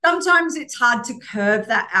sometimes it's hard to curb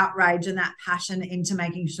that outrage and that passion into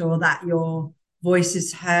making sure that your voice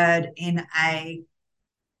is heard in a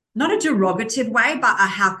not a derogative way, but a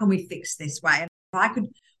how can we fix this way. And if I could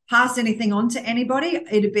pass anything on to anybody,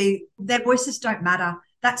 it'd be their voices don't matter.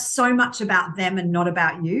 That's so much about them and not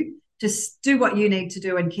about you. Just do what you need to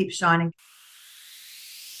do and keep shining.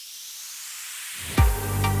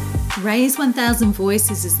 Raise 1000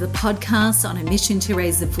 Voices is the podcast on a mission to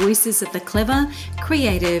raise the voices of the clever,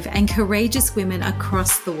 creative, and courageous women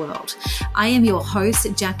across the world. I am your host,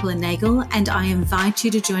 Jacqueline Nagel, and I invite you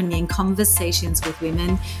to join me in conversations with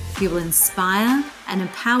women who will inspire and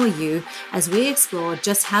empower you as we explore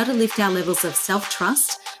just how to lift our levels of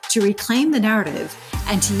self-trust, to reclaim the narrative,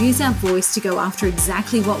 and to use our voice to go after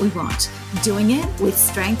exactly what we want, doing it with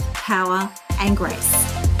strength, power, and grace.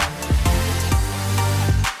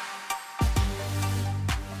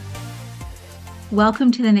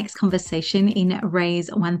 Welcome to the next conversation in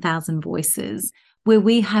Raise 1000 Voices, where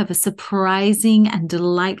we have a surprising and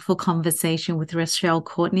delightful conversation with Rochelle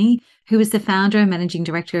Courtenay, who is the founder and managing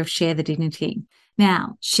director of Share the Dignity.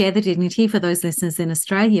 Now, Share the Dignity, for those listeners in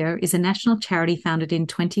Australia, is a national charity founded in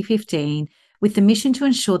 2015 with the mission to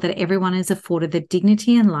ensure that everyone is afforded the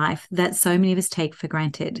dignity in life that so many of us take for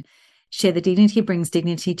granted. Share the Dignity brings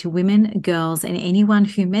dignity to women, girls, and anyone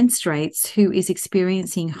who menstruates who is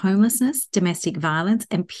experiencing homelessness, domestic violence,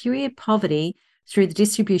 and period poverty through the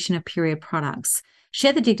distribution of period products.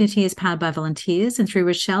 Share the Dignity is powered by volunteers, and through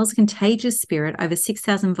Rochelle's contagious spirit, over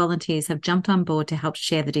 6,000 volunteers have jumped on board to help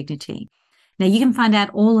share the dignity. Now, you can find out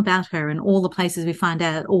all about her and all the places we find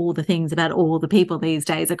out all the things about all the people these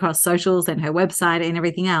days across socials and her website and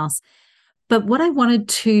everything else. But what I wanted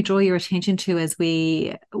to draw your attention to as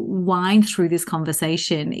we wind through this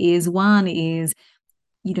conversation is when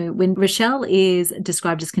Rochelle is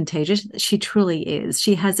described as contagious, she truly is.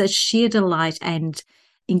 She has a sheer delight and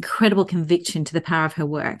incredible conviction to the power of her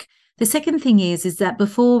work. The second thing is that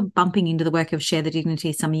before bumping into the work of Share the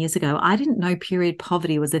Dignity some years ago, I didn't know period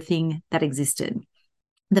poverty was a thing that existed.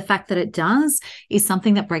 The fact that it does is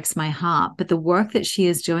something that breaks my heart, but the work that she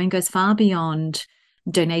is doing goes far beyond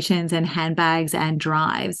donations and handbags and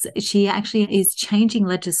drives. She actually is changing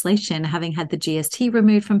legislation, having had the GST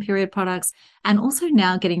removed from period products, and also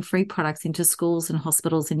now getting free products into schools and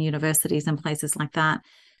hospitals and universities and places like that.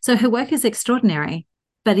 So her work is extraordinary,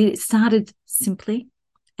 but it started simply,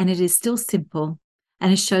 and it is still simple.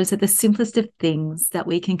 And it shows that the simplest of things that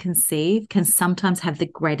we can conceive can sometimes have the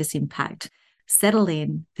greatest impact. Settle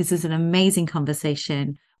in. This is an amazing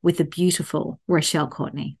conversation with the beautiful Rochelle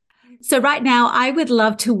Courtenay. So right now, I would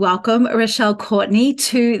love to welcome Rochelle Courtenay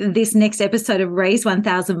to this next episode of Raise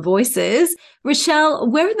 1000 Voices. Rochelle,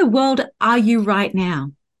 where in the world are you right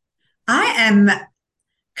now? I am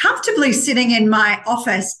comfortably sitting in my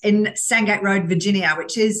office in Sandgate Road, Virginia,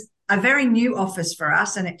 which is a very new office for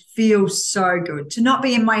us, and it feels so good to not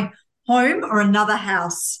be in my home or another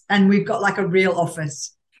house, and we've got like a real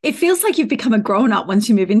office. It feels like you've become a grown-up once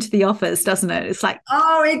you move into the office, doesn't it? It's like,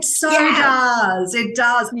 oh, it so does. It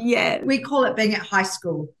does. Yeah. We call it being at high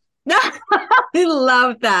school. I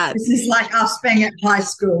love that. This is like us being at high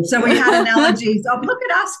school. So we had analogies of look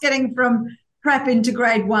at us getting from prep into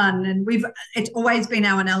grade one. And it's always been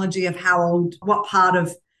our analogy of how old, what part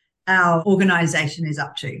of our organization is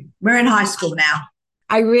up to. We're in high school now.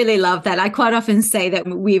 I really love that. I quite often say that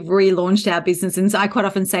we've relaunched our business. And so I quite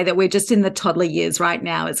often say that we're just in the toddler years right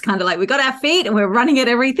now. It's kind of like we got our feet and we're running at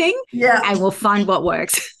everything. Yeah. And we'll find what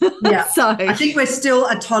works. Yeah. So I think we're still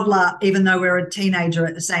a toddler, even though we're a teenager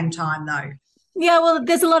at the same time, though. Yeah, well,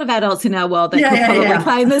 there's a lot of adults in our world that could probably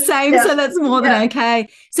claim the same. So that's more than okay.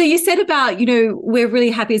 So you said about, we're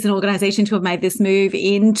really happy as an organization to have made this move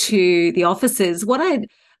into the offices. What I'd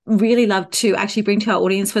really love to actually bring to our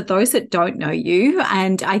audience for those that don't know you,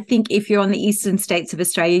 and I think if you're on the eastern states of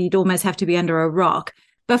Australia, you'd almost have to be under a rock.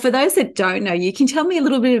 But for those that don't know you, can you tell me a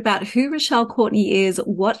little bit about who Rochelle Courtenay is,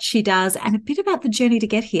 what she does, and a bit about the journey to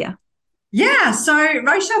get here? Yeah, so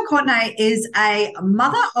Rochelle Courtenay is a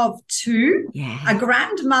mother of two, a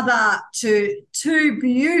grandmother to two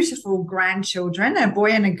beautiful grandchildren, a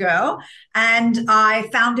boy and a girl, and I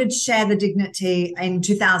founded Share the Dignity in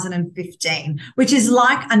 2015, which is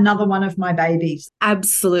like another one of my babies.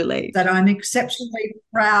 Absolutely. That I'm exceptionally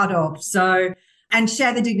proud of. So, and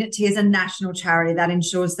Share the Dignity is a national charity that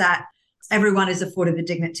ensures that everyone is afforded the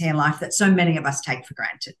dignity in life that so many of us take for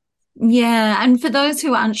granted. Yeah. And for those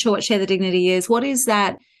who aren't sure what Share the Dignity is, what is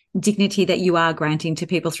that dignity that you are granting to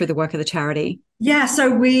people through the work of the charity? Yeah, so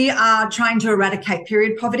we are trying to eradicate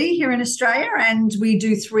period poverty here in Australia, and we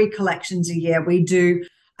do 3 collections a year. We do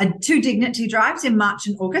two Dignity drives in March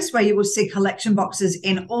and August, where you will see collection boxes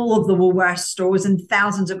in all of the Woolworths stores and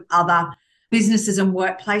thousands of other businesses and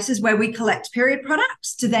workplaces, where we collect period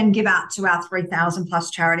products to then give out to our 3,000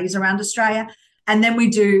 plus charities around Australia. And then we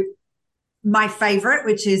do my favorite,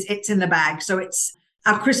 which is It's in the Bag. So it's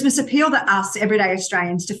our Christmas appeal that asks everyday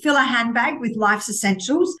Australians to fill a handbag with life's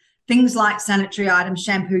essentials, things like sanitary items,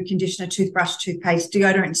 shampoo, conditioner, toothbrush, toothpaste,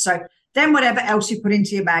 deodorant, soap. Then whatever else you put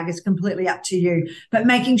into your bag is completely up to you. But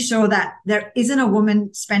making sure that there isn't a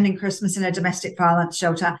woman spending Christmas in a domestic violence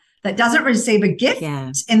shelter that doesn't receive a gift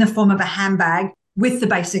in the form of a handbag with the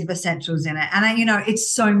basic essentials in it. And, you know,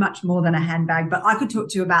 it's so much more than a handbag. But I could talk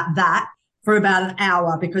to you about that for about an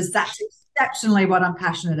hour, because that's exceptionally what I'm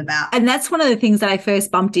passionate about. And that's one of the things that I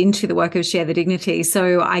first bumped into the work of Share the Dignity.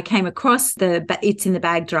 So I came across the It's in the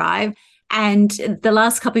Bag drive. And the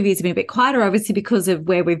last couple of years have been a bit quieter, obviously, because of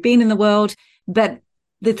where we've been in the world. But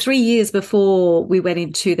the 3 years before we went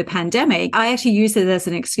into the pandemic, I actually used it as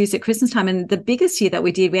an excuse at Christmas time. And the biggest year that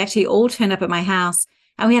we did, we actually all turned up at my house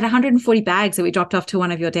and we had 140 bags that we dropped off to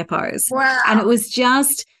one of your depots. Wow. And it was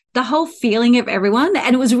just the whole feeling of everyone.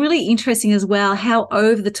 And it was really interesting as well how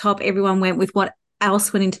over the top everyone went with what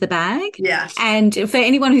else went into the bag. Yes. And for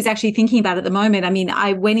anyone who's actually thinking about it at the moment, I mean,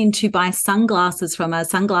 I went in to buy sunglasses from a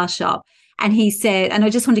sunglass shop. And he said, and I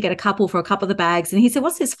just wanted to get a couple for a couple of the bags. And he said,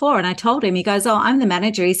 what's this for? And I told him, he goes, oh, I'm the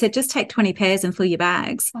manager. He said, just take 20 pairs and fill your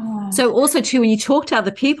bags. Oh. So also too, when you talk to other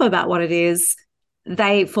people about what it is,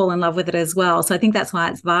 they fall in love with it as well. So I think that's why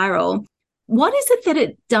it's viral. What is it that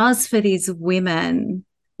it does for these women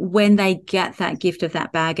when they get that gift of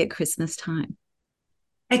that bag at Christmas time?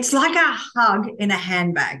 It's like a hug in a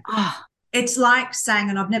handbag. Oh. It's like saying,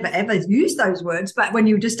 and I've never ever used those words, but when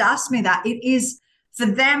you just asked me that, it is for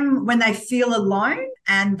them when they feel alone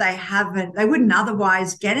and they wouldn't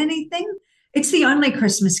otherwise get anything. It's the only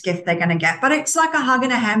Christmas gift they're going to get, but it's like a hug in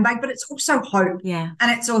a handbag, but it's also hope. Yeah.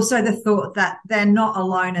 And it's also the thought that they're not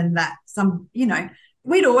alone and that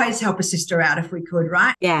we'd always help a sister out if we could,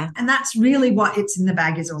 right? Yeah. And that's really what It's in the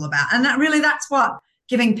Bag is all about. And that's what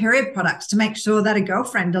giving period products, to make sure that a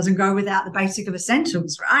girlfriend doesn't go without the basic of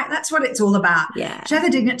essentials, right? That's what it's all about. Yeah. Share the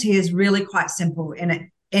Dignity is really quite simple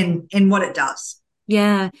in what it does.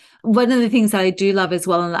 Yeah. One of the things that I do love as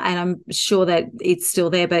well, and I'm sure that it's still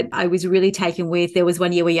there, but I was really taken with, there was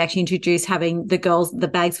one year where you actually introduced having the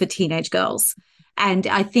bags for teenage girls. And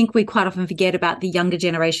I think we quite often forget about the younger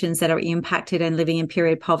generations that are impacted and living in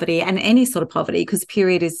period poverty and any sort of poverty, because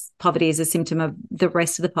poverty is a symptom of the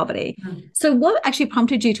rest of the poverty. Mm. So what actually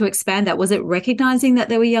prompted you to expand that? Was it recognizing that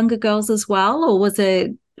there were younger girls as well, or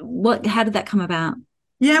how did that come about?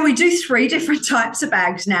 Yeah, we do 3 different types of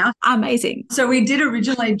bags now. Amazing. So we did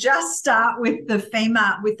originally just start with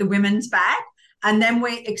the women's bag, and then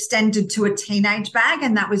we extended to a teenage bag.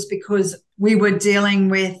 And that was because we were dealing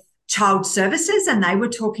with child services, and they were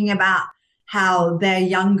talking about how their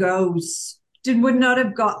young girls would not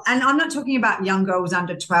have got, and I'm not talking about young girls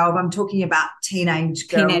under 12, I'm talking about teenage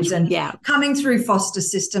girls coming through foster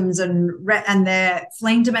systems and they're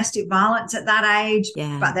fleeing domestic violence at that age,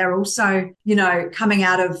 but they're also, coming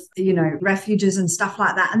out of, refuges and stuff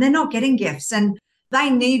like that, and they're not getting gifts, and they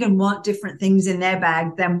need and want different things in their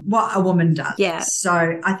bag than what a woman does. Yeah.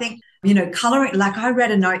 So I think, colouring, like I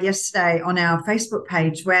read a note yesterday on our Facebook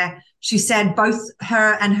page where she said both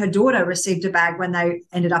her and her daughter received a bag when they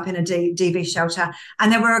ended up in a DV shelter,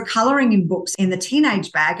 and there were colouring in books in the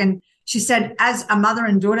teenage bag. And she said as a mother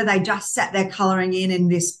and daughter, they just sat there colouring in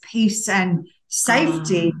this peace and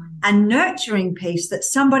safety and nurturing piece that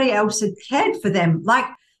somebody else had cared for them. Like,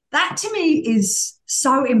 that to me is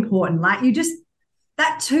so important. Like,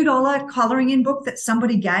 that $2 colouring in book that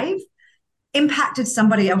somebody gave impacted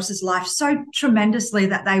somebody else's life so tremendously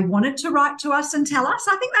that they wanted to write to us and tell us.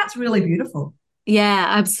 I think that's really beautiful. Yeah,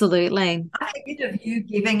 absolutely. I think of you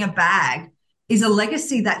giving a bag is a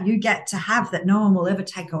legacy that you get to have that no one will ever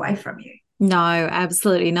take away from you. No,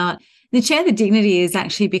 absolutely not. The Share the Dignity is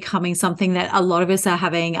actually becoming something that a lot of us are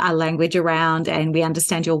having a language around, and we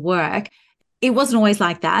understand your work. It wasn't always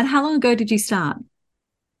like that. How long ago did you start?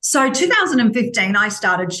 So 2015, I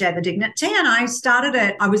started Share the Dignity, and I started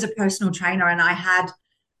it. I was a personal trainer, and I had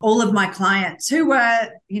all of my clients who were,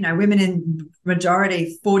 women in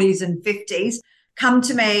majority 40s and 50s come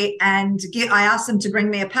to me, and I asked them to bring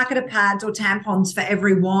me a packet of pads or tampons for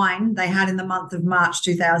every wine they had in the month of March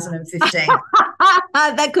 2015.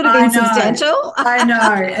 That could have been substantial. I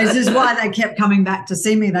know. This is why they kept coming back to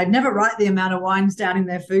see me. They'd never write the amount of wines down in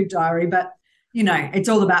their food diary, but it's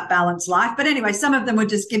all about balanced life. But anyway, some of them would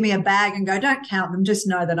just give me a bag and go, don't count them, just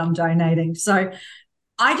know that I'm donating. So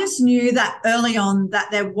I just knew that early on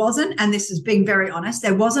that there wasn't, and this is being very honest,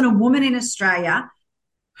 there wasn't a woman in Australia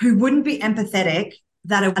who wouldn't be empathetic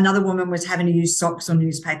that another woman was having to use socks or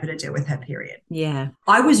newspaper to deal with her period. Yeah.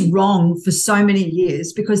 I was wrong for so many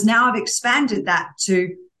years, because now I've expanded that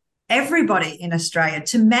to everybody in Australia,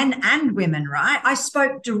 to men and women, right? I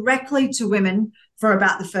spoke directly to women for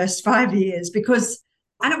about the first 5 years because,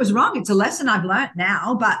 and it was wrong. It's a lesson I've learned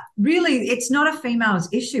now, but really it's not a female's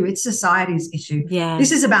issue. It's society's issue. Yeah.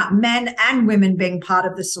 This is about men and women being part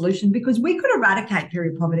of the solution, because we could eradicate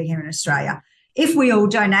period poverty here in Australia. If we all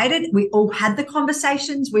donated, we all had the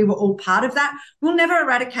conversations, we were all part of that. We'll never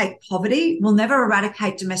eradicate poverty. We'll never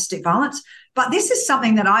eradicate domestic violence. But this is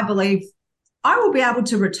something that I believe I will be able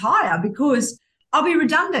to retire, because I'll be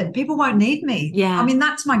redundant. People won't need me. Yeah. I mean,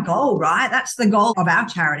 that's my goal, right? That's the goal of our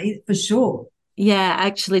charity for sure. Yeah,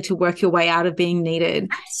 actually to work your way out of being needed.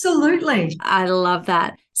 Absolutely. I love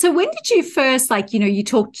that. So when did you first, you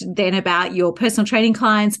talked then about your personal training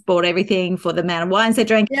clients, bought everything for the amount of wines they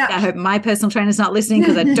drank. Yeah. I hope my personal trainer's not listening,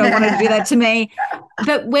 because I don't want her to do that to me.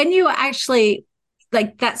 But when you actually,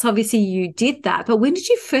 that's obviously you did that, but when did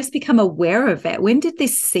you first become aware of it? When did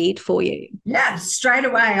this seed for you? Yeah, straight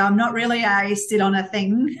away. I'm not really a sit on a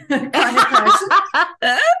thing kind of person.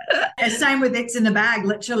 Same with It's in the Bag.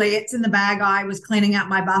 Literally, It's in the Bag. I was cleaning out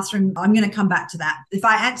my bathroom. I'm going to come back to that. If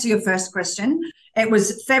I answer your first question, it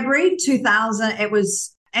was February 2000. It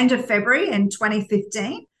was end of February in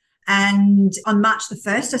 2015. And on March the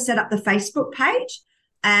 1st, I set up the Facebook page.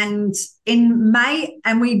 And in May,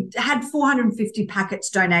 and we had 450 packets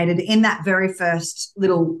donated in that very first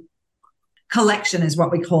little collection, is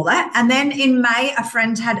what we call it. And then in May, a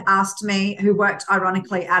friend had asked me, who worked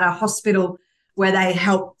ironically at a hospital where they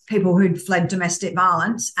help people who'd fled domestic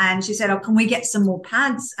violence. And she said, "Oh, can we get some more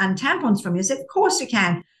pads and tampons from you?" I said, "Of course you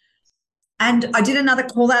can." And I did another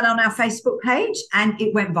call out on our Facebook page, and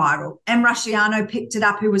it went viral. Rochelle picked it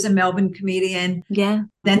up, who was a Melbourne comedian. Yeah.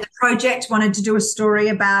 Then the project wanted to do a story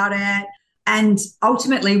about it. And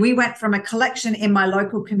ultimately, we went from a collection in my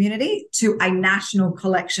local community to a national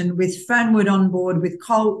collection, with Fernwood on board, with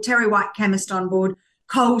Terry White Chemist on board,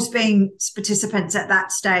 Coles being participants at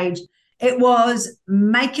that stage. It was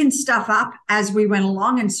making stuff up as we went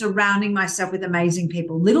along and surrounding myself with amazing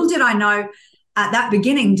people. Little did I know at that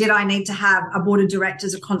beginning, did I need to have a board of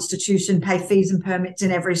directors, a constitution, pay fees and permits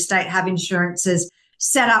in every state, have insurances,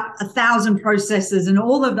 set up 1,000 processes and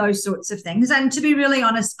all of those sorts of things. And to be really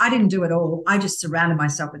honest, I didn't do it all. I just surrounded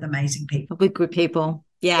myself with amazing people. With good people.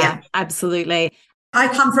 Yeah, absolutely. I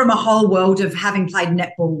come from a whole world of having played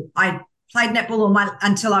netball. I played netball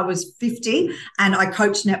until I was 50, and I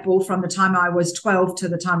coached netball from the time I was 12 to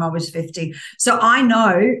the time I was 50. So I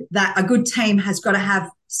know that a good team has got to have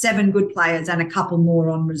 7 good players and a couple more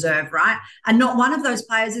on reserve, right? And not one of those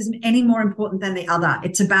players is any more important than the other.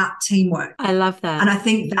 It's about teamwork. I love that. And I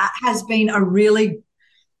think that has been a really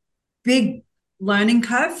big learning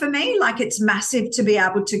curve for me. It's massive to be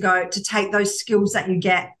able to take those skills that you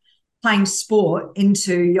get playing sport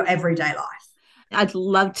into your everyday life. I'd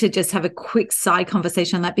love to just have a quick side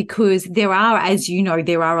conversation on that, because there are, as you know,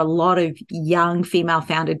 there are a lot of young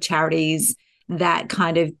female-founded charities that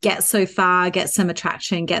kind of get so far, get some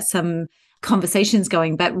attraction, get some conversations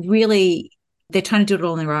going, but really they're trying to do it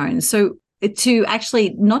all on their own. So to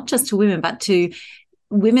actually, not just to women, but to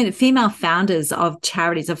women, female founders of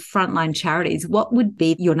charities, of frontline charities, what would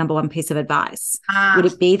be your number one piece of advice? Would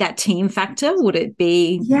it be that team factor? Would it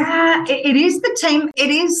be? Yeah, it is the team.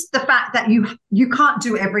 It is the fact that you can't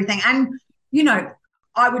do everything. And,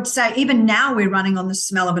 I would say even now we're running on the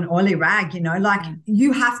smell of an oily rag,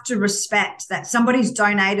 you have to respect that somebody's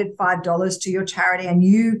donated $5 to your charity,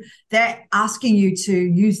 and they're asking you to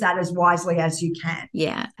use that as wisely as you can.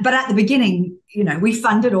 Yeah. But at the beginning, we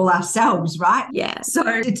fund it all ourselves, right? Yeah. So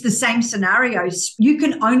it's the same scenarios. You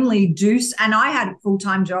can only do, and I had a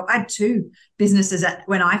full-time job. I had 2 businesses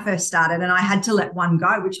when I first started, and I had to let one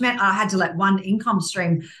go, which meant I had to let one income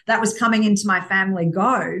stream that was coming into my family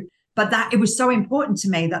go. But it was so important to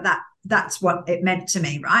me that's what it meant to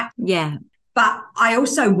me, right? Yeah. But I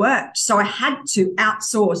also worked, so I had to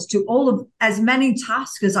outsource to all of as many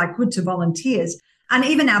tasks as I could to volunteers. And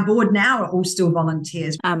even our board now are all still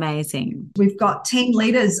volunteers. Amazing. We've got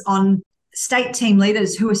state team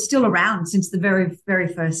leaders who are still around since the very, very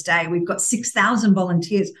first day. We've got 6,000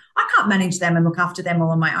 volunteers. I can't manage them and look after them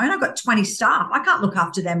all on my own. I've got 20 staff. I can't look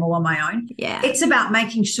after them all on my own. Yeah. It's about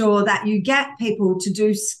making sure that you get people to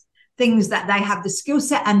do things that they have the skill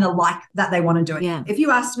set and the that they want to do it. Yeah. If you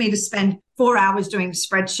asked me to spend 4 hours doing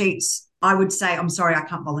spreadsheets I would say, I'm sorry, I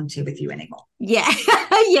can't volunteer with you anymore. Yeah.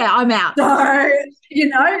 Yeah, I'm out.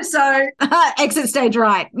 So Exit stage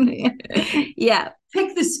right. Yeah.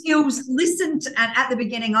 pick the skills, listen to, and at the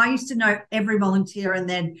beginning, I used to know every volunteer and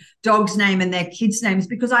their dog's name and their kids' names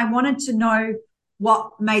because I wanted to know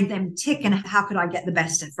what made them tick and how could I get the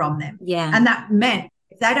best from them. Yeah. And that meant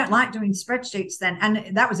if they don't like doing spreadsheets then,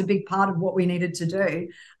 and that was a big part of what we needed to do,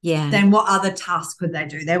 then what other tasks could they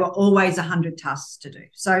do? There were always 100 tasks to do.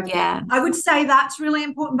 So I would say that's really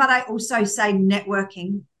important, but I also say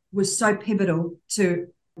networking was so pivotal to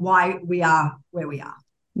why we are where we are.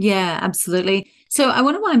 Yeah, absolutely. So I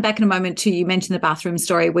want to wind back in a moment to, you mentioned the bathroom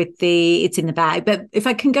story with the it's in the bag, but if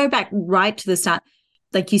I can go back right to the start,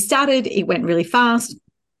 like you started, it went really fast,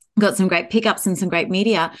 got some great pickups and some great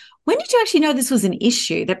media. When did you actually know this was an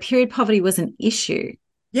issue, that period poverty was an issue?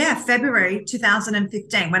 Yeah, February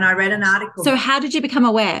 2015, when I read an article. So how did you become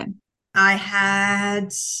aware? I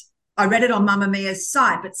read it on Mamma Mia's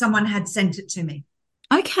site, but someone had sent it to me.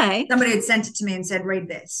 Okay. Somebody had sent it to me and said, read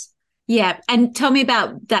this. Yeah. And tell me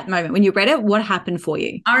about that moment when you read it. What happened for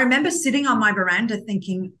you? I remember sitting on my veranda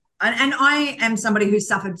thinking, and I am somebody who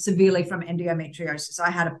suffered severely from endometriosis.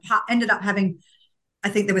 I ended up having, I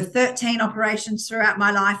think there were 13 operations throughout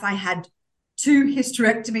my life. I had 2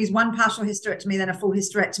 hysterectomies, 1 partial hysterectomy, then a full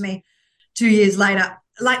hysterectomy 2 years later.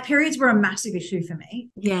 Like, periods were a massive issue for me.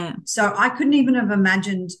 Yeah. So I couldn't even have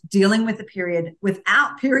imagined dealing with a period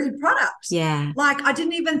without period products. Yeah. Like, I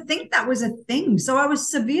didn't even think that was a thing. So I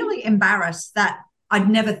was severely embarrassed that I'd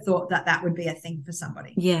never thought that that would be a thing for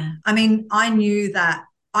somebody. Yeah. I mean, I knew that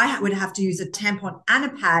I would have to use a tampon and a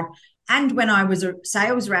pad. And when I was a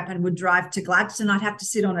sales rep and would drive to Gladstone, I'd have to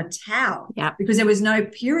sit on a towel because there was no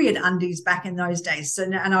period undies back in those days. So,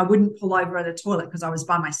 and I wouldn't pull over at a toilet because I was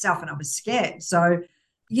by myself and I was scared. So,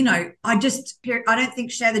 I don't think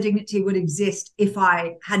Share the Dignity would exist if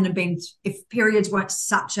if periods weren't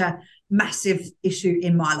such a massive issue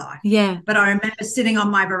in my life. Yeah. But I remember sitting on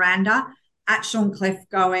my veranda at Shorncliffe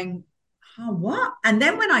going, oh, what? And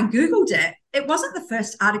then when I Googled it, it wasn't the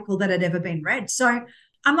first article that had ever been read. So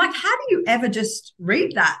I'm like, how do you ever just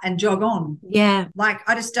read that and jog on? Yeah. Like,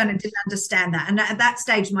 I just didn't understand that. And at that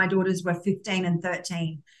stage, my daughters were 15 and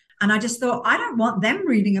 13. And I just thought, I don't want them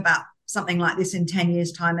reading about something like this in 10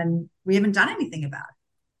 years' time, and we haven't done anything about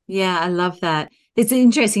it. Yeah, I love that. It's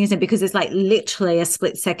interesting, isn't it? Because it's like literally a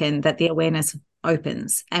split second that the awareness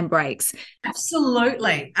opens and breaks.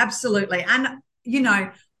 Absolutely. Absolutely. And,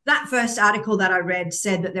 that first article that I read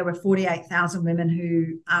said that there were 48,000 women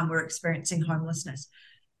who were experiencing homelessness.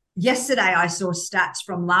 Yesterday, I saw stats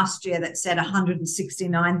from last year that said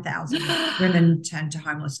 169,000 women turned to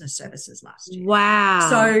homelessness services last year. Wow.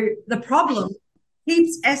 So the problem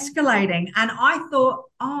keeps escalating. And I thought,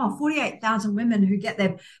 48,000 women who get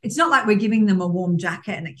there. It's not like we're giving them a warm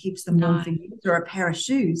jacket and it keeps them warm for years, or a pair of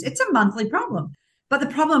shoes. It's a monthly problem. But the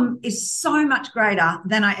problem is so much greater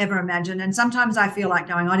than I ever imagined. And sometimes I feel like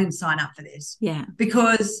going, I didn't sign up for this. Yeah.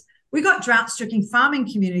 Because we've got drought-stricken farming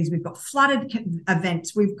communities. We've got flooded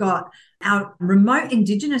events. We've got our remote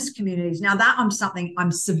Indigenous communities. Now, that something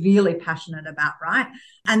I'm severely passionate about, right?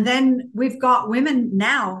 And then we've got women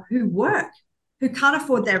now who work, who can't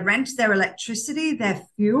afford their rent, their electricity, their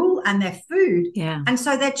fuel, and their food. Yeah. And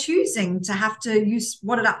so they're choosing to have to use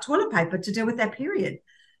wadded up toilet paper to deal with their period.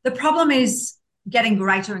 The problem is getting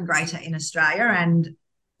greater and greater in Australia. And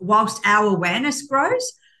whilst our awareness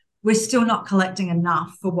grows, we're still not collecting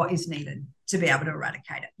enough for what is needed to be able to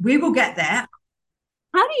eradicate it. We will get there.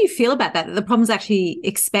 How do you feel about that? The problems actually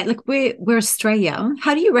expand. Like, we're Australia.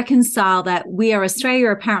 How do you reconcile that we are Australia,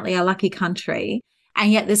 apparently a lucky country,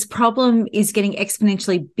 and yet this problem is getting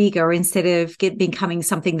exponentially bigger instead of becoming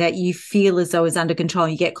something that you feel as though is under control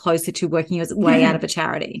and you get closer to working your way out of a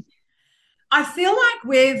charity? I feel like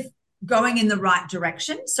we're going in the right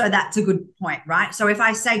direction. So that's a good point, right? So if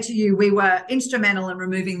I say to you, we were instrumental in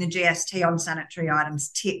removing the GST on sanitary items,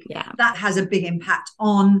 tick, that has a big impact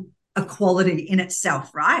on equality in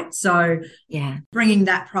itself, right? So bringing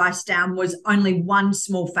that price down was only one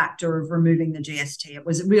small factor of removing the GST. It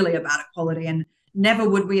was really about equality, and never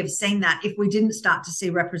would we have seen that if we didn't start to see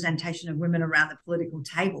representation of women around the political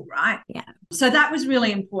table, right? Yeah. So that was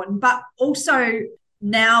really important. But also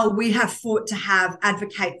now we have fought to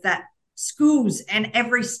advocate that schools and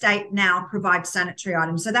every state now provide sanitary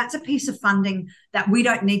items. So that's a piece of funding that we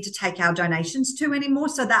don't need to take our donations to anymore.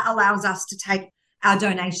 So that allows us to take our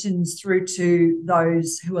donations through to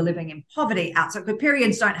those who are living in poverty outside. Because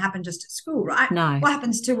periods don't happen just at school, right? No. What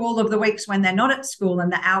happens to all of the weeks when they're not at school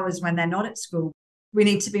and the hours when they're not at school? We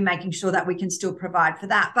need to be making sure that we can still provide for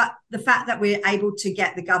that. But the fact that we're able to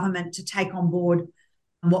get the government to take on board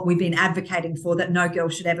what we've been advocating for, that no girl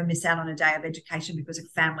should ever miss out on a day of education because a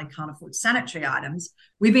family can't afford sanitary items.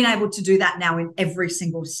 We've been able to do that now in every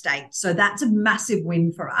single state. So that's a massive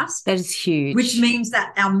win for us. That is huge. Which means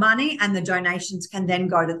that our money and the donations can then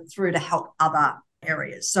go through to help other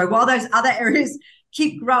areas. So while those other areas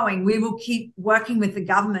keep growing, we will keep working with the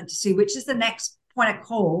government to see which is the next point of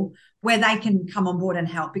call where they can come on board and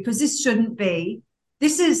help, because this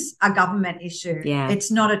is a government issue. Yeah.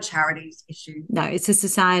 It's not a charities issue. No, it's a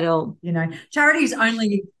societal. Charities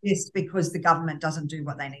only exist because the government doesn't do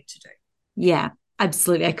what they need to do. Yeah,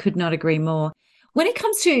 absolutely. I could not agree more. When it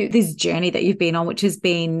comes to this journey that you've been on, which has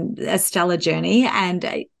been a stellar journey,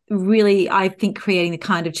 and really, I think creating the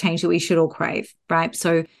kind of change that we should all crave, right?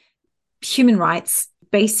 So human rights,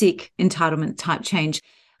 basic entitlement type change.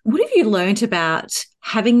 What have you learned about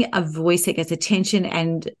having a voice that gets attention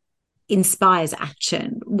and inspires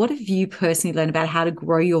action? What have you personally learned about how to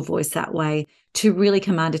grow your voice that way to really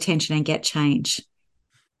command attention and get change?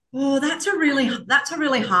 Oh, that's a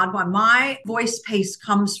really hard one. My voice piece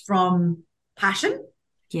comes from passion,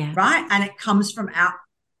 right? And it comes from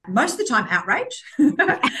most of the time outrage.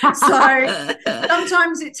 So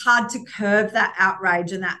sometimes it's hard to curb that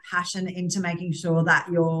outrage and that passion into making sure that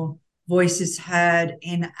your voice is heard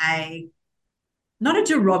in a not a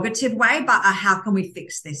derogative way, but a how can we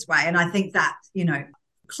fix this way. And I think that,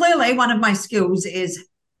 clearly one of my skills is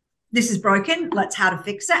this is broken, let's how to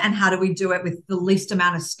fix it, and how do we do it with the least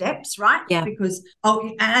amount of steps, right? Yeah. Because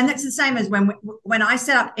and that's the same as when I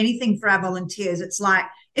set up anything for our volunteers, it's like,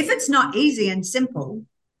 if it's not easy and simple,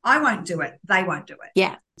 I won't do it, they won't do it.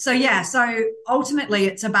 Yeah. So ultimately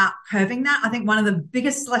it's about curving that. I think one of the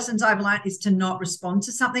biggest lessons I've learned is to not respond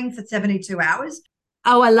to something for 72 hours.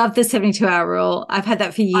 Oh, I love the 72-hour rule. I've had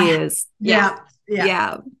that for years. Yeah.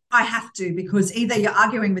 I have to, because either you're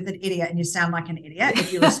arguing with an idiot and you sound like an idiot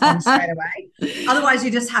if you respond straight away. Otherwise, you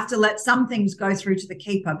just have to let some things go through to the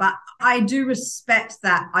keeper. But I do respect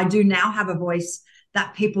that I do now have a voice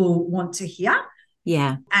that people want to hear.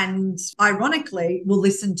 Yeah. And ironically, will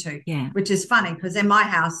listen to. Yeah. Which is funny, because in my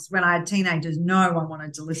house, when I had teenagers, no one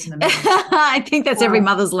wanted to listen to me. I think that's every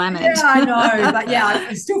mother's lament. Yeah, I know. But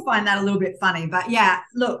I still find that a little bit funny. But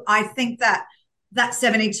look, I think that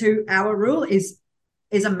 72-hour rule is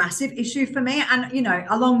a massive issue for me. And,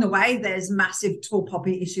 along the way, there's massive tall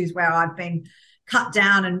poppy issues where I've been cut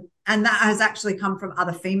down, and that has actually come from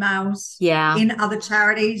other females in other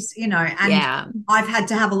charities, and I've had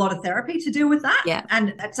to have a lot of therapy to deal with that. Yeah.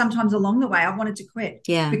 And sometimes along the way, I've wanted to quit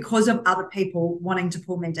because of other people wanting to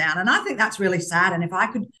pull me down. And I think that's really sad. And if I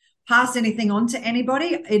could pass anything on to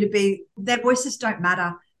anybody, it'd be their voices don't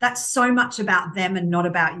matter. That's so much about them and not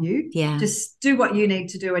about you. Yeah. Just do what you need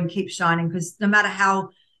to do and keep shining, because no matter how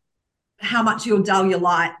much you'll dull your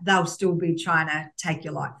light, they'll still be trying to take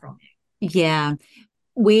your light from you. Yeah.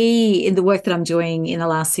 In the work that I'm doing in the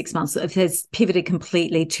last 6 months, has pivoted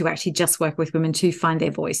completely to actually just work with women to find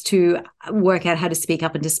their voice, to work out how to speak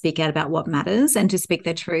up and to speak out about what matters and to speak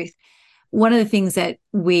their truth. One of the things that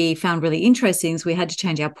we found really interesting is we had to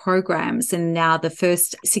change our programs. And now the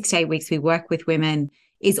first 6 to 8 weeks we work with women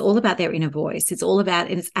is all about their inner voice. It's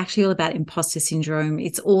actually all about imposter syndrome.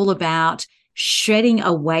 It's all about shredding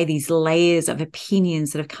away these layers of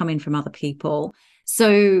opinions that have come in from other people.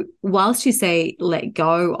 So whilst you say let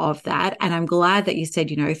go of that, and I'm glad that you said,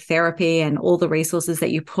 therapy and all the resources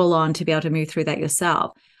that you pull on to be able to move through that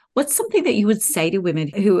yourself, what's something that you would say to women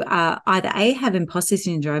who are either A, have imposter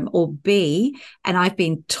syndrome, or B, and I've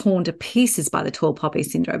been torn to pieces by the tall poppy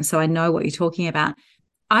syndrome, so I know what you're talking about.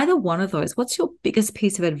 Either one of those, what's your biggest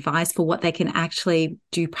piece of advice for what they can actually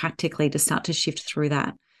do practically to start to shift through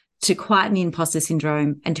that, to quieten the imposter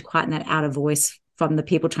syndrome and to quieten that outer voice from the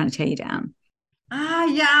people trying to tear you down?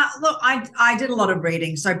 Look, I did a lot of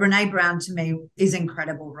reading. So Brene Brown to me is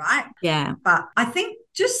incredible, right? Yeah. But I think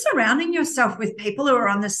just surrounding yourself with people who are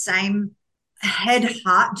on the same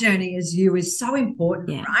head-heart journey as you is so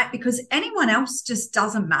important, right? Because anyone else just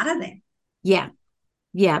doesn't matter then. Yeah.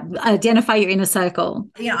 Yeah. Identify your inner circle.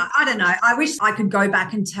 I don't know. I wish I could go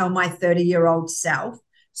back and tell my 30-year-old self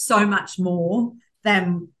so much more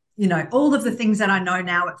than all of the things that I know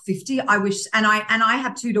now at 50. I wish, and I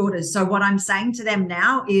have 2 daughters. So what I'm saying to them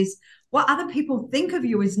now is what other people think of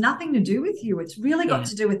you is nothing to do with you. It's really got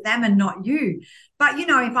to do with them and not you. But,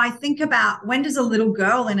 if I think about, when does a little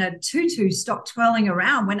girl in a tutu stop twirling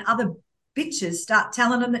around? When other bitches start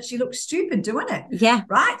telling them that she looks stupid doing it. Yeah.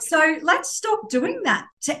 Right. So let's stop doing that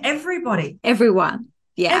to everybody. Everyone.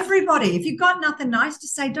 Yeah. Everybody. If you've got nothing nice to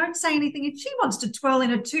say, don't say anything. If she wants to twirl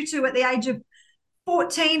in a tutu at the age of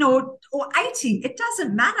 14 or 80, it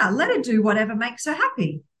doesn't matter. Let her do whatever makes her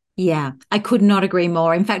happy. Yeah, I could not agree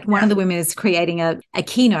more. In fact, one Yeah. of the women is creating a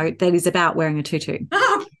keynote that is about wearing a tutu.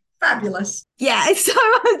 Oh, fabulous. Yeah, so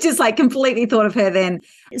I just like completely thought of her then.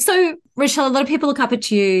 So, Rochelle, a lot of people look up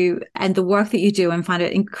at you and the work that you do and find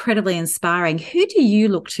it incredibly inspiring. Who do you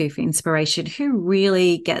look to for inspiration? Who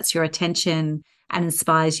really gets your attention and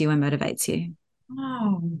inspires you and motivates you?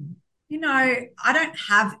 Oh, I don't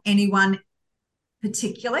have anyone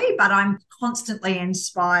particularly, but I'm constantly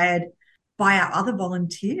inspired by our other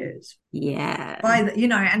volunteers. Yeah.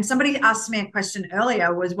 And somebody asked me a question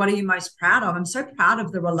earlier was, what are you most proud of? I'm so proud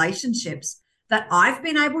of the relationships that I've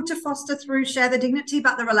been able to foster through Share the Dignity,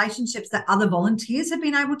 but the relationships that other volunteers have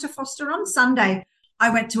been able to foster. On Sunday, I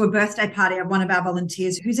went to a birthday party of one of our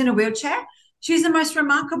volunteers who's in a wheelchair. She's the most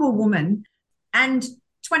remarkable woman. And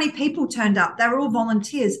 20 people turned up. They were all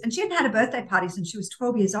volunteers. And she hadn't had a birthday party since she was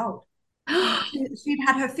 12 years old. She'd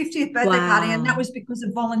had her 50th birthday party, and that was because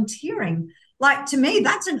of volunteering. Like, to me,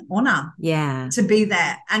 that's an honor to be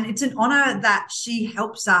there. And it's an honor that she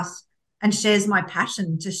helps us and shares my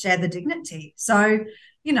passion to share the dignity. So,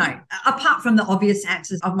 apart from the obvious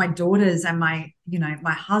answers of my daughters and my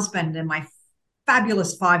husband and my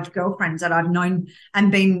fabulous 5 girlfriends that I've known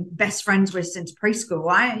and been best friends with since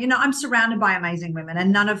preschool, I'm surrounded by amazing women,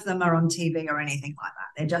 and none of them are on TV or anything like that.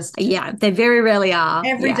 They're just they very rarely are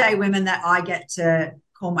everyday women that I get to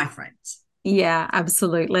call my friends. Yeah,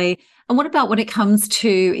 absolutely. And what about when it comes to,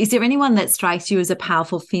 is there anyone that strikes you as a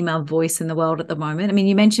powerful female voice in the world at the moment? I mean,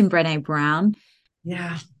 you mentioned Brené Brown.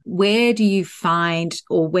 Yeah. Where do you find,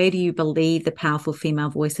 or where do you believe the powerful female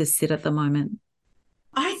voices sit at the moment?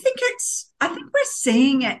 I think we're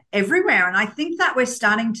seeing it everywhere. And I think that we're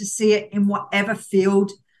starting to see it in whatever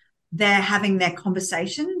field they're having their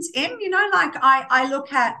conversations in. Like I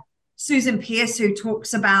look at Susan Pierce, who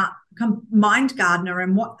talks about Mind Gardener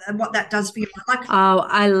and what that does for you. Like, oh,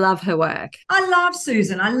 I love her work. I love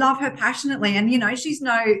Susan. I love her passionately. And, she's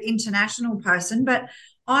no international person, but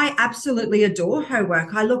I absolutely adore her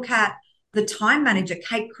work. I look at the time manager,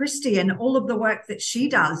 Kate Christie, and all of the work that she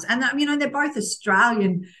does. And, they're both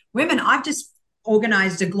Australian women. I've just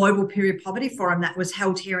organised a global period poverty forum that was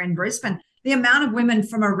held here in Brisbane. The amount of women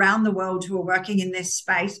from around the world who are working in this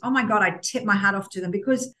space, oh my God, I tip my hat off to them,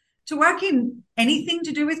 because to work in anything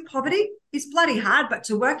to do with poverty is bloody hard, but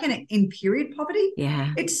to work in period poverty,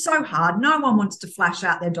 it's so hard. No one wants to flash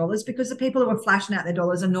out their dollars, because the people who are flashing out their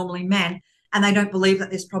dollars are normally men, and they don't believe that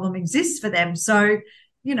this problem exists for them. So,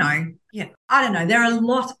 I don't know. There are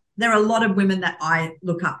a lot of women that I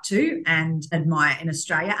look up to and admire in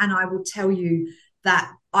Australia, and I will tell you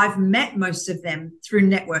that I've met most of them through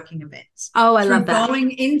networking events. Oh, I love that.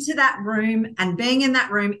 Going into that room and being in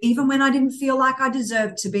that room, even when I didn't feel like I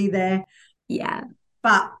deserved to be there. Yeah.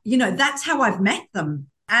 But, that's how I've met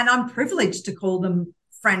them. And I'm privileged to call them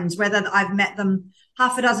friends, whether I've met them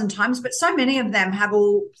half a dozen times. But so many of them have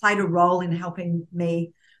all played a role in helping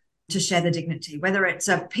me to share the dignity, whether it's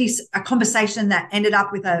a conversation that ended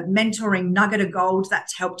up with a mentoring nugget of gold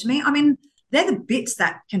that's helped me. I mean, they're the bits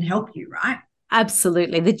that can help you, right?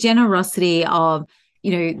 Absolutely. The generosity of,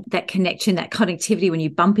 that connection, that connectivity, when you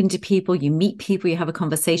bump into people, you meet people, you have a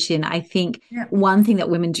conversation. I think one thing that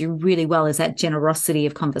women do really well is that generosity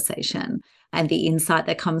of conversation and the insight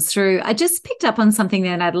that comes through. I just picked up on something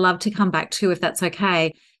there, and I'd love to come back to, if that's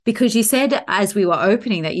okay, because you said as we were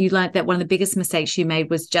opening that you learned that one of the biggest mistakes you made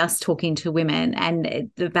was just talking to women, and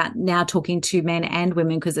about now talking to men and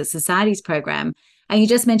women because it's society's program. And you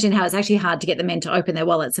just mentioned how it's actually hard to get the men to open their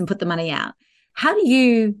wallets and put the money out. How do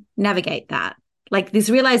you navigate that? Like this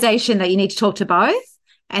realization that you need to talk to both,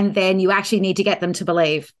 and then you actually need to get them to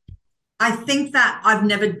believe. I think that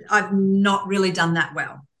I've not really done that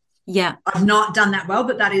well. Yeah. I've not done that well,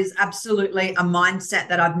 but that is absolutely a mindset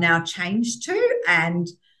that I've now changed to. And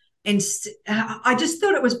I just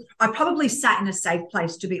thought I probably sat in a safe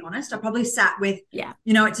place, to be honest. I probably sat with,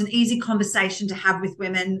 it's an easy conversation to have with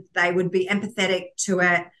women. They would be empathetic to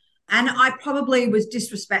it. And I probably was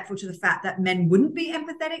disrespectful to the fact that men wouldn't be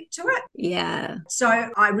empathetic to it. Yeah. So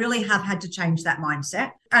I really have had to change that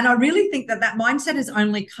mindset. And I really think that mindset has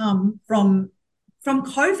only come from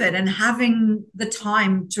COVID and having the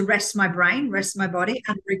time to rest my brain, rest my body,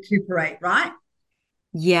 and recuperate, right?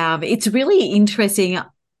 Yeah, it's really interesting.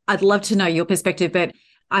 I'd love to know your perspective, but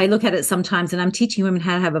I look at it sometimes, and I'm teaching women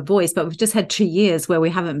how to have a voice, but we've just had 2 years where we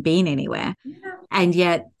haven't been anywhere. Yeah. And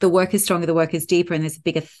yet the work is stronger, the work is deeper, and there's a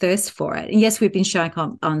bigger thirst for it. And yes, we've been showing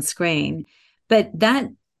on screen, but that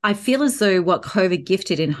I feel as though what COVID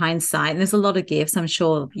gifted in hindsight, and there's a lot of gifts, I'm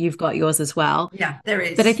sure you've got yours as well. Yeah, there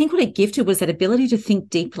is. But I think what it gifted was that ability to think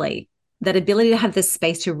deeply, that ability to have the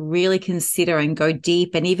space to really consider and go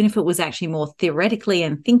deep. And even if it was actually more theoretically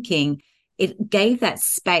and thinking, it gave that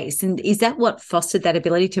space. And is that what fostered that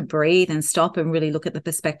ability to breathe and stop and really look at the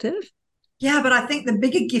perspective? Yeah, but I think the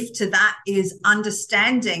bigger gift to that is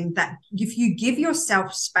understanding that if you give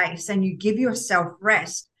yourself space and you give yourself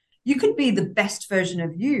rest, you could be the best version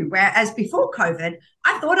of you. Whereas before COVID,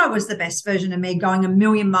 I thought I was the best version of me going a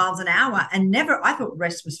million miles an hour and I thought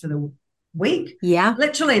rest was for the weak. Yeah.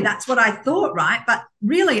 Literally, that's what I thought, right? But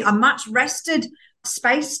really, a much rested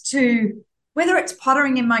space to, whether it's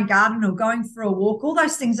pottering in my garden or going for a walk, all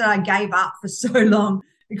those things that I gave up for so long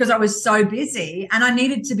because I was so busy and I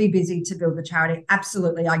needed to be busy to build the charity.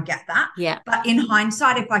 Absolutely, I get that. Yeah. But in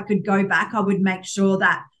hindsight, if I could go back, I would make sure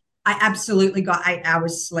that I absolutely got 8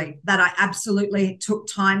 hours sleep, that I absolutely took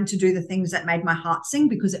time to do the things that made my heart sing,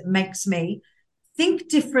 because it makes me think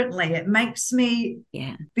differently. It makes me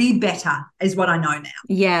be better, is what I know now.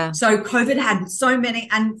 Yeah. So COVID had so many,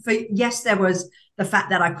 and yes, there was the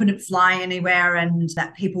fact that I couldn't fly anywhere and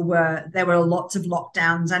that there were lots of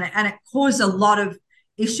lockdowns and it caused a lot of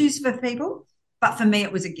issues for people. But for me,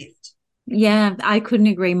 it was a gift. Yeah, I couldn't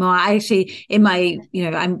agree more. I actually,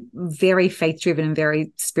 I'm very faith driven and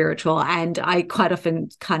very spiritual. And I quite often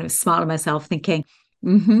kind of smile to myself thinking,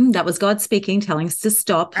 that was God speaking, telling us to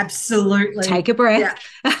stop. Absolutely. Take a breath.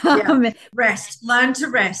 Yeah. Rest. Learn to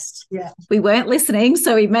rest. Yeah. We weren't listening,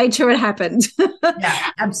 so we made sure it happened.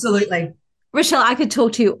 Yeah, absolutely. Rochelle, I could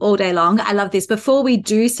talk to you all day long. I love this. Before we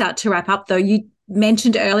do start to wrap up, though, you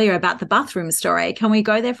mentioned earlier about the bathroom story. Can we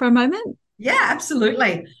go there for a moment? Yeah,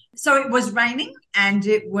 absolutely. So it was raining and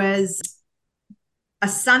it was a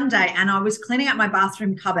Sunday and I was cleaning up my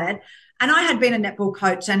bathroom cupboard, and I had been a netball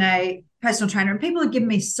coach and a personal trainer, and people had given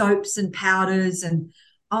me soaps and powders and,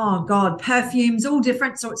 oh God, perfumes, all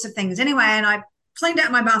different sorts of things. Anyway, and I cleaned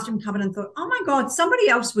out my bathroom cupboard and thought, oh my God, somebody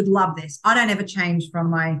else would love this. I don't ever change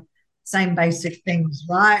from my same basic things,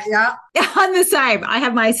 right? Yeah. I'm the same. I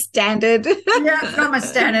have my standard. Yeah, I've got my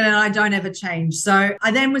standard and I don't ever change. So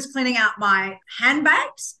I then was cleaning out my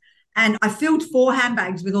handbags, and I filled 4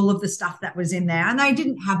 handbags with all of the stuff that was in there, and they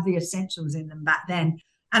didn't have the essentials in them back then.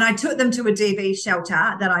 And I took them to a DV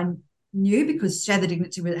shelter that I knew because Share the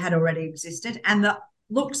Dignity had already existed, and the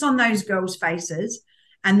looks on those girls' faces,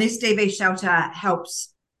 and this DV shelter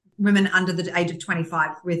helps women under the age of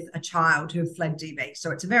 25 with a child who have fled DV.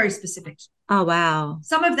 So it's a very specific. Oh, wow.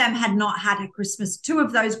 Some of them had not had a Christmas. 2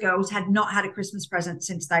 of those girls had not had a Christmas present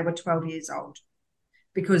since they were 12 years old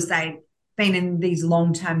because they'd been in these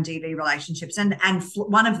long-term DV relationships. And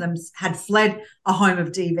one of them had fled a home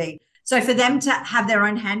of DV. So for them to have their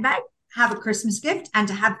own handbag, have a Christmas gift, and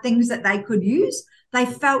to have things that they could use, they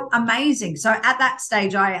felt amazing. So at that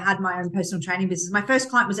stage, I had my own personal training business. My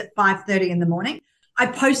first client was at 5:30 in the morning. I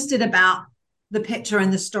posted about the picture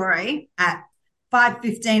and the story at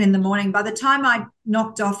 5:15 in the morning. By the time I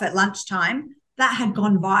knocked off at lunchtime, that had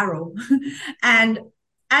gone viral. And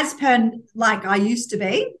as per like I used to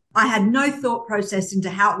be, I had no thought process into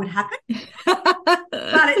how it would happen,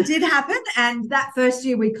 but it did happen. And that first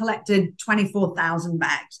year we collected 24,000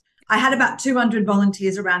 bags. I had about 200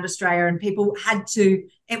 volunteers around Australia, and people had to,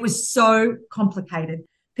 it was so complicated.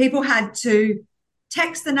 People had to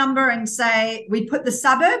text the number and say, we'd put the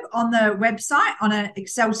suburb on the website on an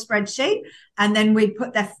Excel spreadsheet, and then we'd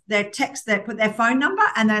put put their phone number,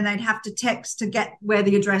 and then they'd have to text to get where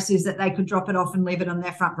the address is that they could drop it off and leave it on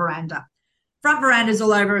their front veranda. Front verandas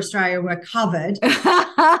all over Australia were covered.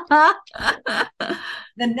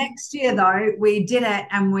 The next year, though, we did it,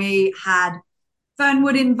 and we had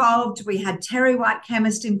Fernwood involved, we had Terry White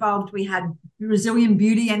Chemist involved, we had Brazilian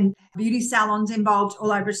Beauty and beauty salons involved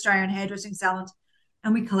all over Australia, and hairdressing salons,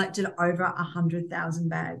 and we collected over 100,000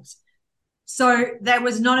 bags. So there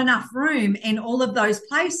was not enough room in all of those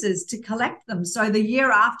places to collect them. So the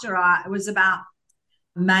year after, it was about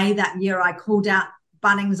May that year, I called out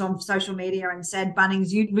Bunnings on social media and said,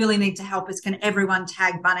 Bunnings, you really need to help us. Can everyone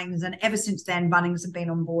tag Bunnings? And ever since then, Bunnings have been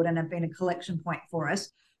on board and have been a collection point for us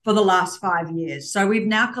for the last 5 years. So we've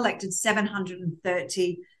now collected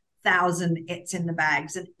 730,000 It's in the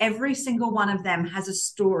bags, and every single one of them has a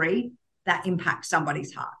story that impacts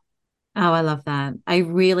somebody's heart. Oh, I love that. I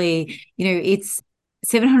really, it's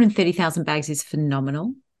 730,000 bags is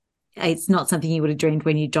phenomenal. It's not something you would have dreamed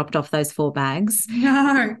when you dropped off those 4 bags.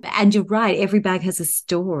 No. And you're right. Every bag has a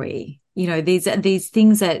story. These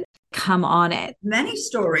things that come on it. Many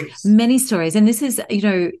stories. And this is,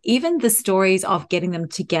 even the stories of getting them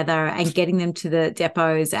together and getting them to the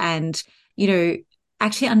depots and,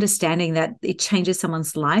 actually understanding that it changes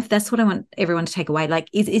someone's life. That's what I want everyone to take away. Like,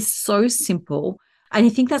 it is so simple, And I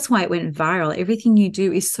think that's why it went viral. Everything you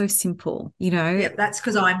do is so simple, you know? Yeah, that's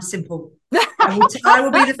because I'm simple. I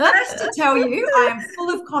will be the first to tell you I am full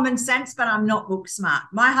of common sense, but I'm not book smart.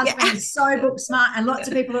 My husband Yeah. is so book smart, and lots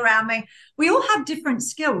of people around me. We all have different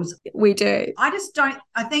skills. We do. I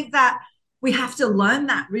think that we have to learn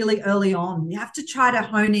that really early on. You have to try to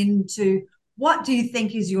hone into what do you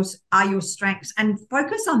think are your strengths, and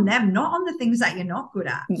focus on them, not on the things that you're not good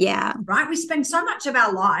at. Yeah. Right? We spend so much of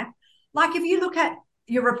our life, like if you look at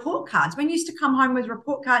your report cards, when you used to come home with a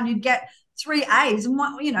report card and you'd get 3 A's, and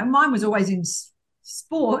mine was always in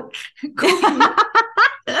sport, cooking, or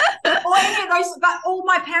any of those. But all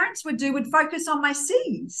my parents would focus on my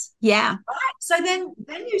C's. Yeah. Right. So then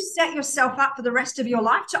you set yourself up for the rest of your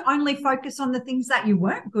life to only focus on the things that you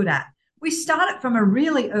weren't good at. We start it from a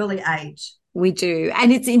really early age. We do.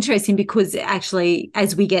 And it's interesting because actually,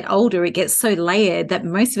 as we get older, it gets so layered that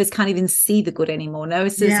most of us can't even see the good anymore.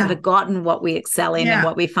 Most of us have forgotten what we excel in and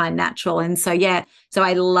what we find natural. And so, so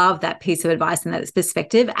I love that piece of advice and that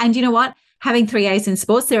perspective. And you know what? Having 3 A's in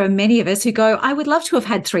sports, there are many of us who go, I would love to have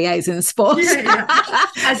had 3 A's in sports.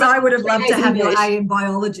 As I would have loved to have your A in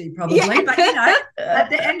biology, probably. Yeah. But, at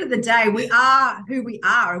the end of the day, we are who we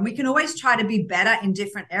are, and we can always try to be better in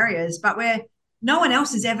different areas, but no one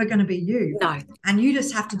else is ever going to be you. No. And you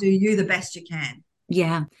just have to do you the best you can.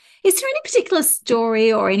 Yeah. Is there any particular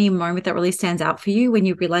story or any moment that really stands out for you when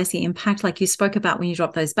you realize the impact, like you spoke about when you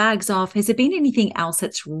dropped those bags off? Has there been anything else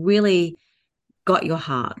that's really got your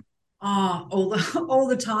heart? Oh, all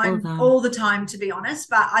the time, to be honest.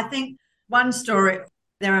 But I think one story,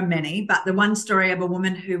 there are many, but the one story of a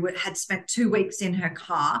woman who had spent 2 weeks in her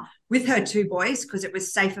car with her 2 boys because it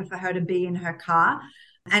was safer for her to be in her car,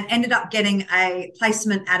 and ended up getting a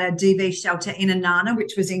placement at a DV shelter in Inanna,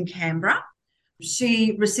 which was in Canberra.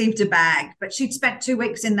 She received a bag, but she'd spent 2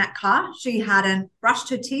 weeks in that car. She hadn't brushed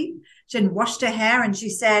her teeth. She hadn't washed her hair. And she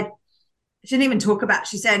said, she didn't even talk about,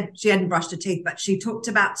 she said she hadn't brushed her teeth, but she talked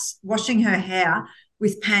about washing her hair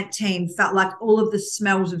with Pantene, felt like all of the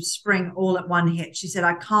smells of spring all at one hit. She said,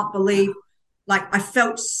 I can't believe, like I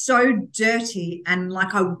felt so dirty and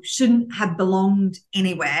like I shouldn't have belonged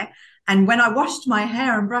anywhere. And when I washed my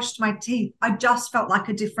hair and brushed my teeth, I just felt like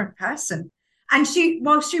a different person. And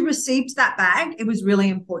while she received that bag, it was really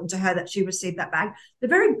important to her that she received that bag. The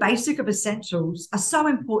very basic of essentials are so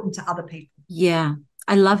important to other people. Yeah.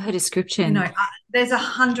 I love her description. There's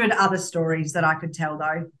 100 other stories that I could tell,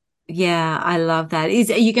 though. Yeah, I love that.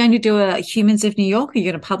 Are you going to do a Humans of New York? Are you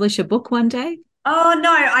going to publish a book one day? Oh,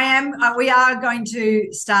 no, I am. We are going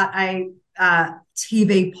to start a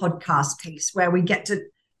TV podcast piece where we get to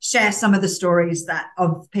share some of the stories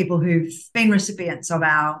of people who've been recipients of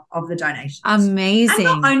the donations. Amazing.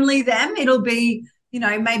 And not only them, it'll be,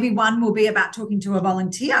 maybe one will be about talking to a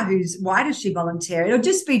volunteer why does she volunteer? It'll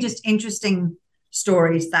just be interesting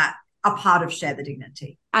stories that are part of Share the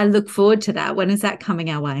Dignity. I look forward to that. When is that coming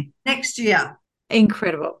our way? Next year.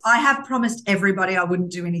 Incredible. I have promised everybody I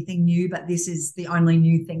wouldn't do anything new, but this is the only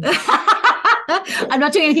new thing. I'm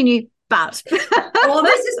not doing anything new. But well,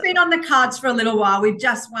 this has been on the cards for a little while. We've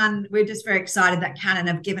just won. We're just very excited that Canon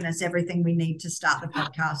have given us everything we need to start the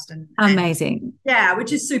podcast. And amazing.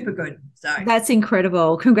 Which is super good. So that's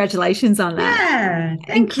incredible. Congratulations on that.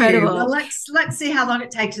 Yeah, incredible. You. Well, let's see how long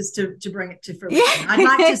it takes us to bring it to fruition. Yeah. I'd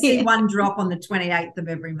like to see one drop on the 28th of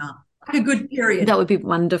every month. Like a good period. That would be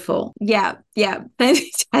wonderful. Yeah.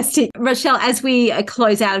 Fantastic. Rochelle, as we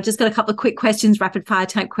close out, I've just got a couple of quick questions, rapid fire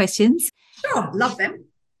type questions. Sure, love them.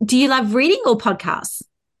 Do you love reading or podcasts?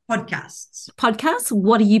 Podcasts.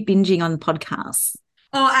 What are you binging on podcasts?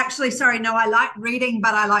 Oh, actually, sorry. No, I like reading,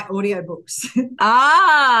 but I like audiobooks.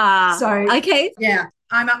 So, okay. Yeah.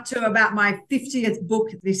 I'm up to about my 50th book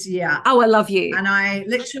this year. Oh, I love you. And I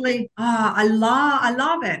literally, I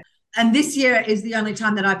love it. And this year is the only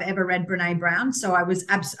time that I've ever read Brene Brown. So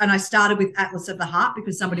I started with Atlas of the Heart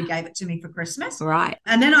because somebody gave it to me for Christmas. Right.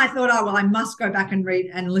 And then I thought, I must go back and read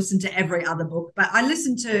and listen to every other book. But I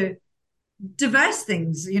listened to diverse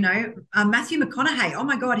things, Matthew McConaughey. Oh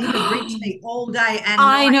my God, he could reach me all day. And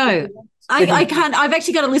I know. I can't. I've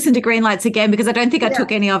actually got to listen to Green Lights again because I don't think I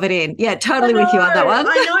took any of it in. Yeah, totally with you on that one.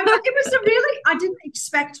 I know, but it was I didn't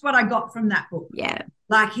expect what I got from that book. Yeah.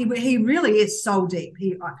 Like he really is soul deep.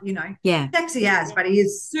 He, sexy as, but he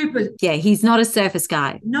is super. Yeah, he's not a surface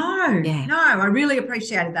guy. No, I really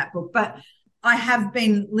appreciated that book. But I have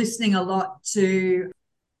been listening a lot to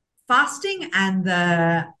fasting and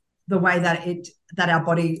the way that our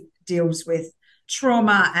body deals with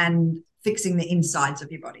trauma and fixing the insides of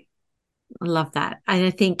your body. I love that. And I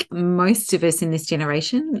think most of us in this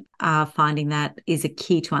generation are finding that is a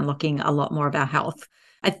key to unlocking a lot more of our health.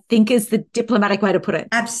 I think is the diplomatic way to put it.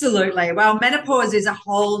 Absolutely. Well, menopause is a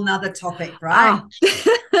whole nother topic, right?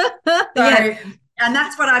 Yeah. And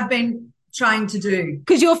that's what I've been trying to do.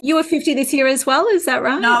 Because you were 50 this year as well, is that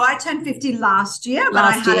right? No, I turned 50 last year, but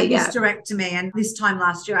I had a hysterectomy. And this time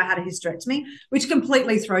last year, I had a hysterectomy, which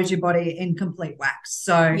completely throws your body in complete wax.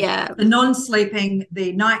 So the non-sleeping,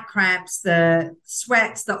 the night cramps, the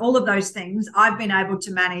sweats, all of those things, I've been able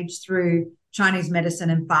to manage through Chinese medicine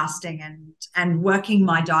and fasting and working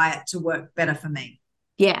my diet to work better for me.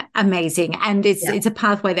 Yeah, amazing. And it's a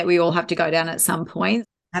pathway that we all have to go down at some point.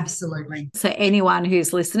 Absolutely. So anyone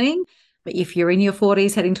who's listening, but if you're in your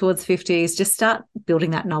 40s heading towards 50s, just start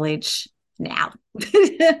building that knowledge now.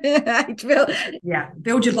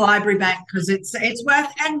 Build your library bank, because it's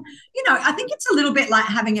worth, and I think it's a little bit like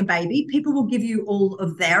having a baby. People will give you all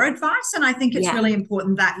of their advice, and I think it's really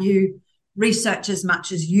important that you research as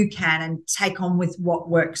much as you can and take on with what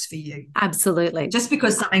works for you. Absolutely. Just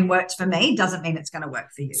because something works for me doesn't mean it's going to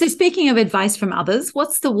work for you. So speaking of advice from others,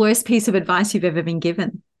 what's the worst piece of advice you've ever been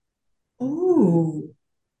given? Ooh.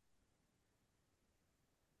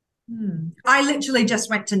 I literally just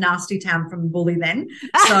went to Nasty Town from Bully then.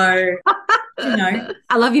 So,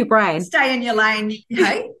 I love your brain. Stay in your lane.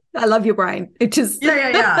 Hey? I love your brain. It just...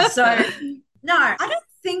 Yeah. So, no, I don't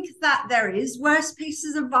think that there is worse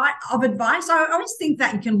pieces of advice. I always think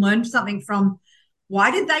that you can learn something from, why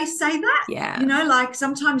did they say that? Yeah. Like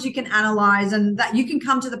sometimes you can analyze, and that you can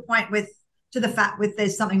come to the point to the fact with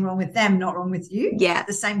there's something wrong with them, not wrong with you at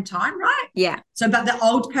the same time, right? Yeah. So, but the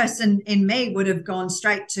old person in me would have gone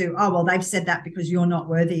straight to, oh, well, they've said that because you're not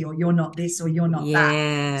worthy, or you're not this, or you're not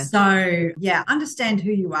that. So, understand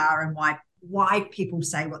who you are and why people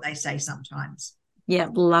say what they say sometimes. Yeah,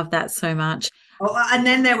 love that so much. Oh, and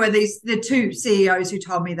then there were the two CEOs who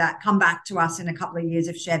told me that, come back to us in a couple of years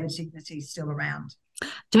if Share the Dignity is still around.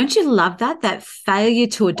 Don't you love that failure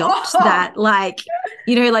to adopt that? Like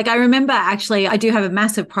I remember, actually, I do have a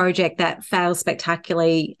massive project that failed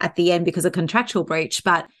spectacularly at the end because of contractual breach.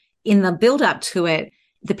 But in the build up to it,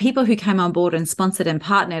 the people who came on board and sponsored and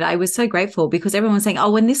partnered, I was so grateful, because everyone was saying, oh,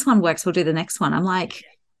 when this one works, we'll do the next one. I'm like,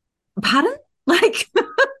 pardon?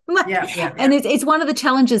 And it's one of the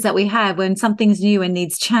challenges that we have when something's new and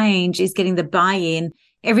needs change, is getting the buy-in.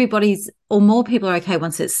 More people are okay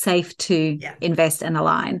once it's safe to invest and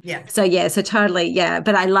align. So totally.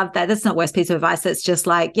 But I love that. That's not worst piece of advice. That's just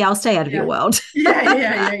like, I'll stay out of your world. And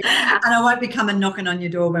I won't be coming knocking on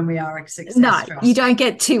your door when we are a success. No, you don't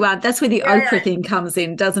get to. That's where the Oprah thing comes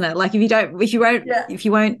in, doesn't it? Like if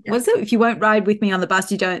you won't ride with me on the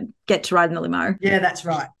bus, you don't get to ride in the limo. Yeah, that's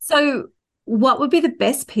right. So what would be the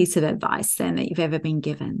best piece of advice then that you've ever been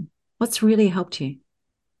given? What's really helped you?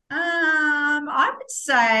 I would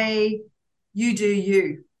say you do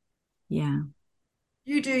you. Yeah.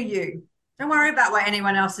 You do you. Don't worry about what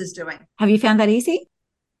anyone else is doing. Have you found that easy?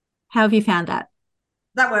 How have you found that?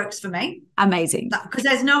 That works for me. Amazing. Because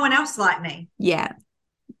there's no one else like me. Yeah.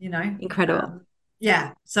 Incredible.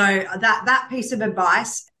 So that piece of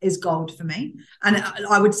advice is gold for me. And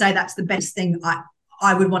I would say that's the best thing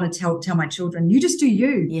I would want to tell my children. You just do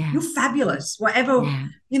you. Yeah. You're fabulous. Whatever,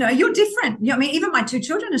 you're different. Even my two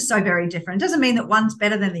children are so very different. It doesn't mean that one's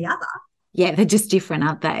better than the other. Yeah, they're just different,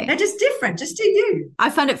 aren't they? They're just different. Just do you. I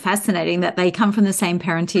find it fascinating that they come from the same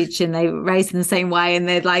parentage and they were raised in the same way. And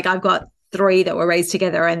they're like, I've got 3 that were raised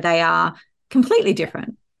together and they are completely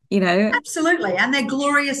different. Absolutely. And they're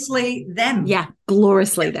gloriously them. Yeah,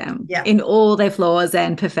 gloriously them in all their flaws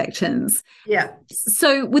and perfections. Yeah.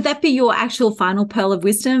 So would that be your actual final pearl of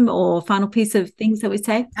wisdom or final piece of things that we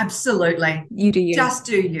say? Absolutely. You do you. Just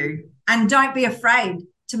do you. And don't be afraid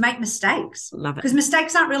to make mistakes. Love it. Because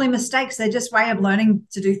mistakes aren't really mistakes. They're just way of learning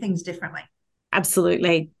to do things differently.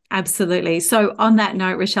 Absolutely. So on that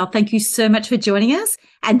note, Rochelle, thank you so much for joining us.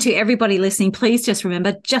 And to everybody listening, please just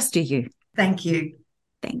remember, just do you. Thank you.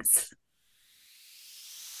 Thanks.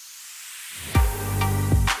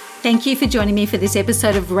 Thank you for joining me for this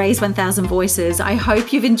episode of Raise 1000 Voices. I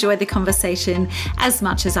hope you've enjoyed the conversation as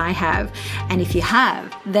much as I have. And if you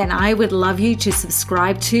have, then I would love you to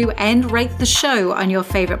subscribe to and rate the show on your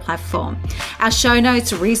favorite platform. Our show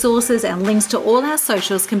notes, resources, and links to all our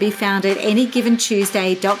socials can be found at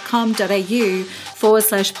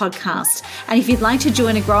anygiventuesday.com.au/podcast. And if you'd like to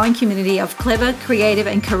join a growing community of clever, creative,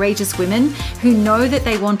 and courageous women who know that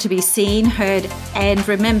they want to be seen, heard, and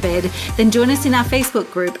remembered, then join us in our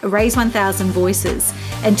Facebook group, Raise 1000 Voices.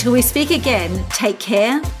 Until we speak again, take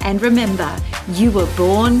care and remember, you were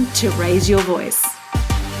born to raise your voice.